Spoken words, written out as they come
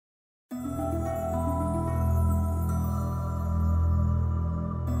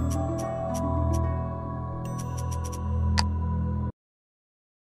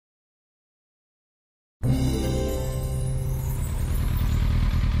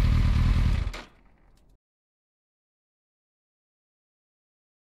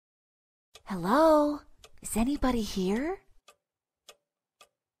Hello? Is anybody here?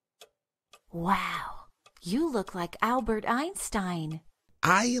 Wow, you look like Albert Einstein.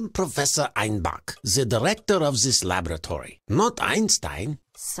 I am Professor Einbach, the director of this laboratory, not Einstein.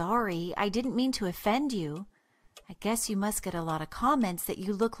 Sorry, I didn't mean to offend you. I guess you must get a lot of comments that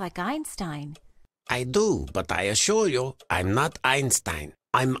you look like Einstein. I do, but I assure you, I'm not Einstein.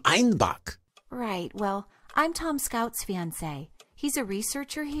 I'm Einbach. Right, well, I'm Tom Scout's fiance. He's a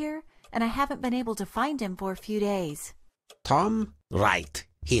researcher here, and I haven't been able to find him for a few days. Tom? Right.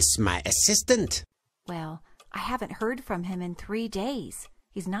 He's my assistant. Well, I haven't heard from him in 3 days.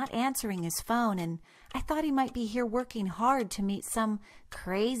 He's not answering his phone, and I thought he might be here working hard to meet some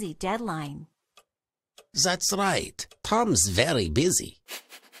crazy deadline. That's right. Tom's very busy.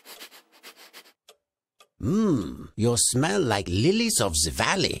 You smell like lilies of the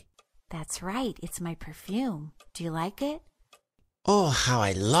valley. That's right, it's my perfume. Do you like it? Oh, how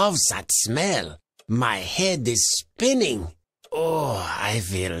I love that smell. My head is spinning. Oh, I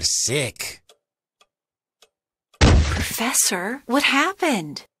feel sick. Professor, what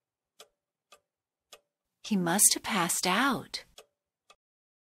happened? He must have passed out.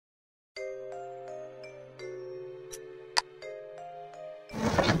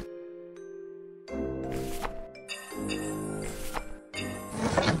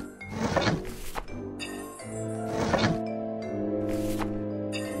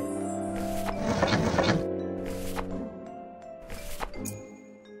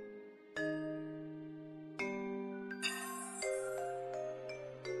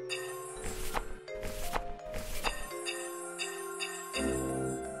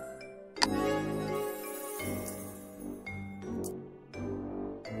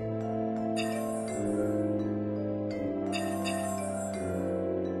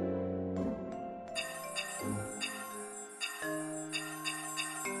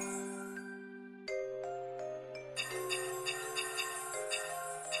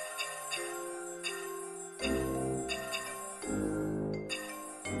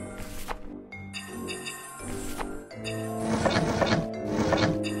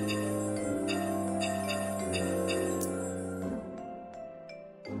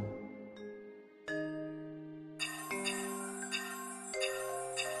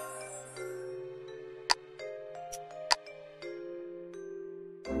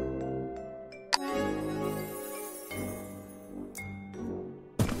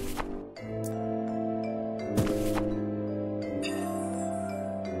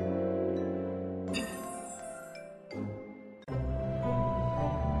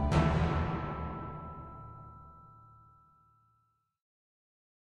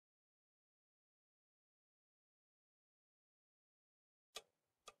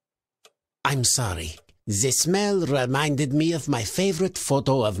 I'm sorry. The smell reminded me of my favorite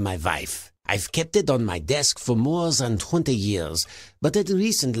photo of my wife. I've kept it on my desk for more than 20 years, but it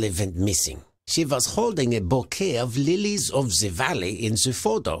recently went missing. She was holding a bouquet of lilies of the valley in the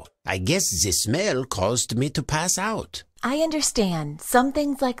photo. I guess the smell caused me to pass out. I understand. Some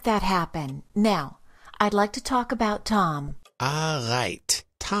things like that happen. Now, I'd like to talk about Tom. Ah, right.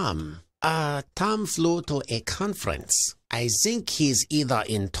 Tom. Tom flew to a conference. I think he's either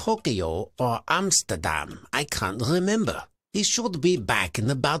in Tokyo or Amsterdam. I can't remember. He should be back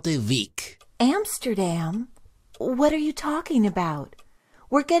in about a week. Amsterdam? What are you talking about?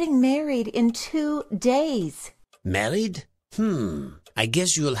 We're getting married in 2 days. Married? I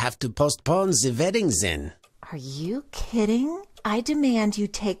guess you'll have to postpone the wedding then. Are you kidding? I demand you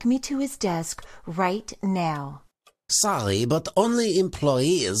take me to his desk right now. Sorry, but only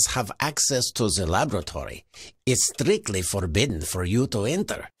employees have access to the laboratory. It's strictly forbidden for you to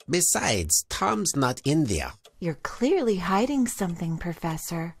enter. Besides, Tom's not in there. You're clearly hiding something,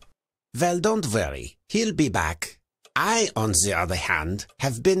 Professor. Well, don't worry. He'll be back. I, on the other hand,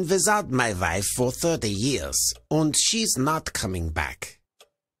 have been without my wife for 30 years, and she's not coming back.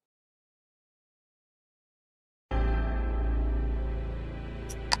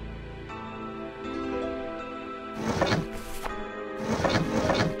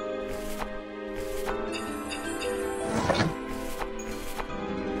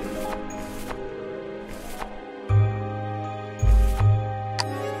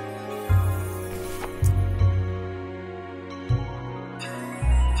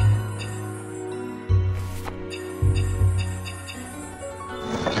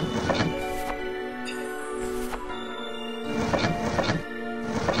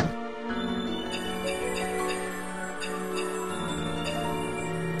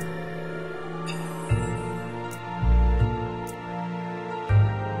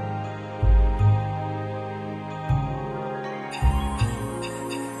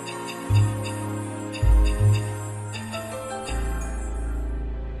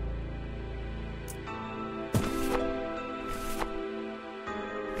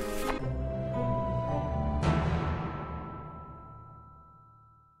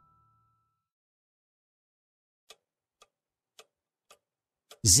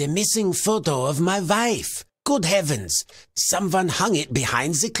 The missing photo of my wife. Good heavens! Someone hung it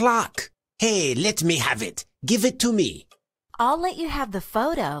behind the clock. Hey, let me have it. Give it to me. I'll let you have the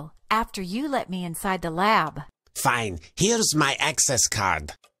photo after you let me inside the lab. Fine, here's my access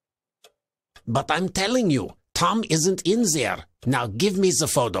card. But I'm telling you, Tom isn't in there. Now give me the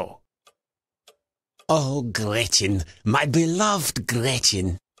photo. Oh, Gretchen, my beloved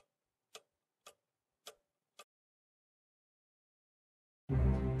Gretchen.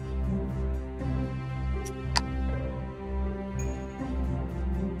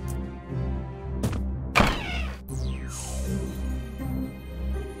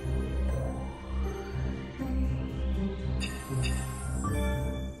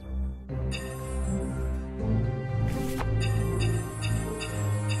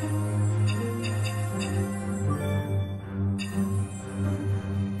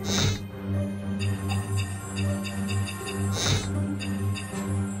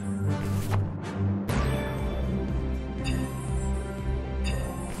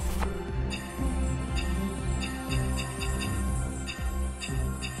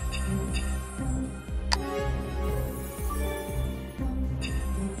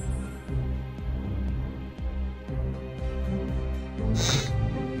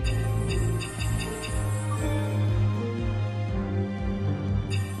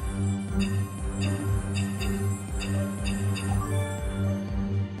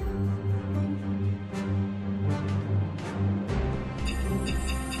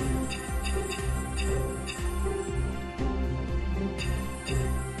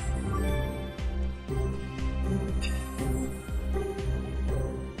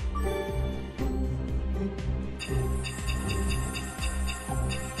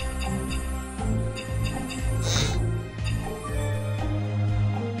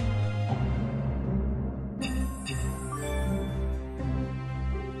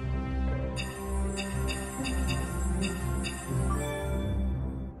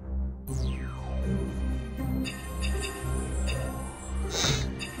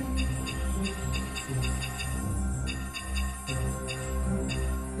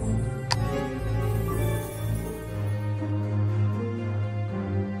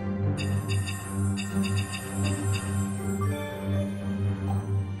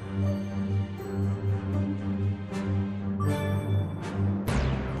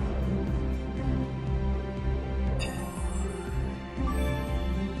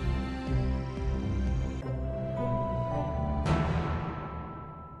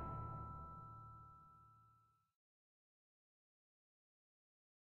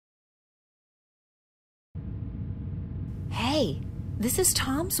 Hey, this is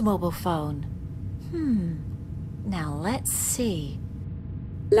Tom's mobile phone. Now let's see.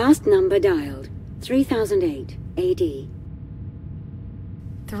 Last number dialed, 3008 AD.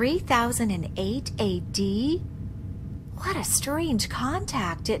 3008 AD? What a strange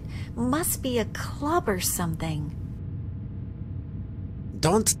contact. It must be a club or something.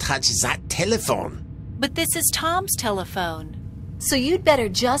 Don't touch that telephone. But this is Tom's telephone. So you'd better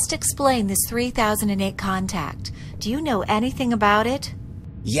just explain this 3008 contact. Do you know anything about it?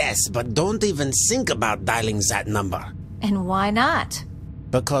 Yes, but don't even think about dialing that number. And why not?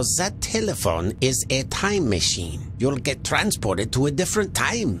 Because that telephone is a time machine. You'll get transported to a different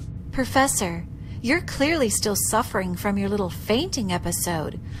time. Professor, you're clearly still suffering from your little fainting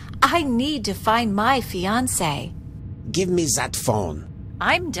episode. I need to find my fiance. Give me that phone.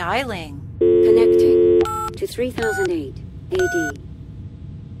 I'm dialing. Connecting to 3008 AD.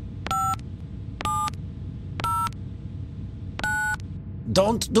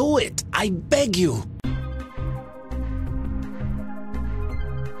 Don't do it. I beg you.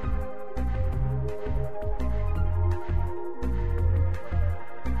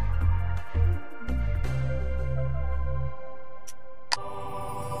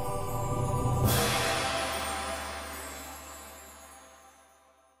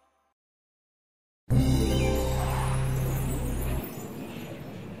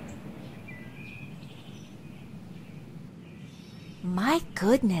 My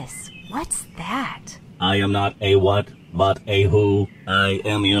goodness, what's that? I am not a what, but a who. I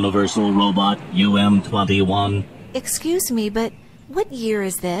am Universal Robot UM21. Excuse me, but what year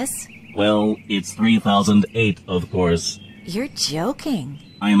is this? Well, it's 3008, of course. You're joking.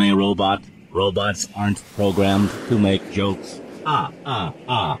 I am a robot. Robots aren't programmed to make jokes.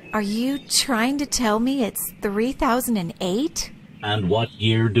 Are you trying to tell me it's 3008? And what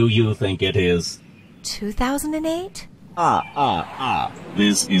year do you think it is? 2008?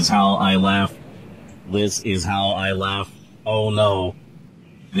 This is how I laugh. This is how I laugh. Oh no.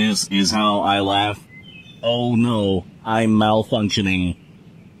 This is how I laugh. Oh no, I'm malfunctioning.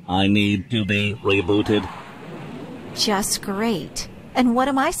 I need to be rebooted. Just great. And what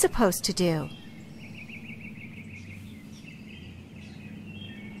am I supposed to do?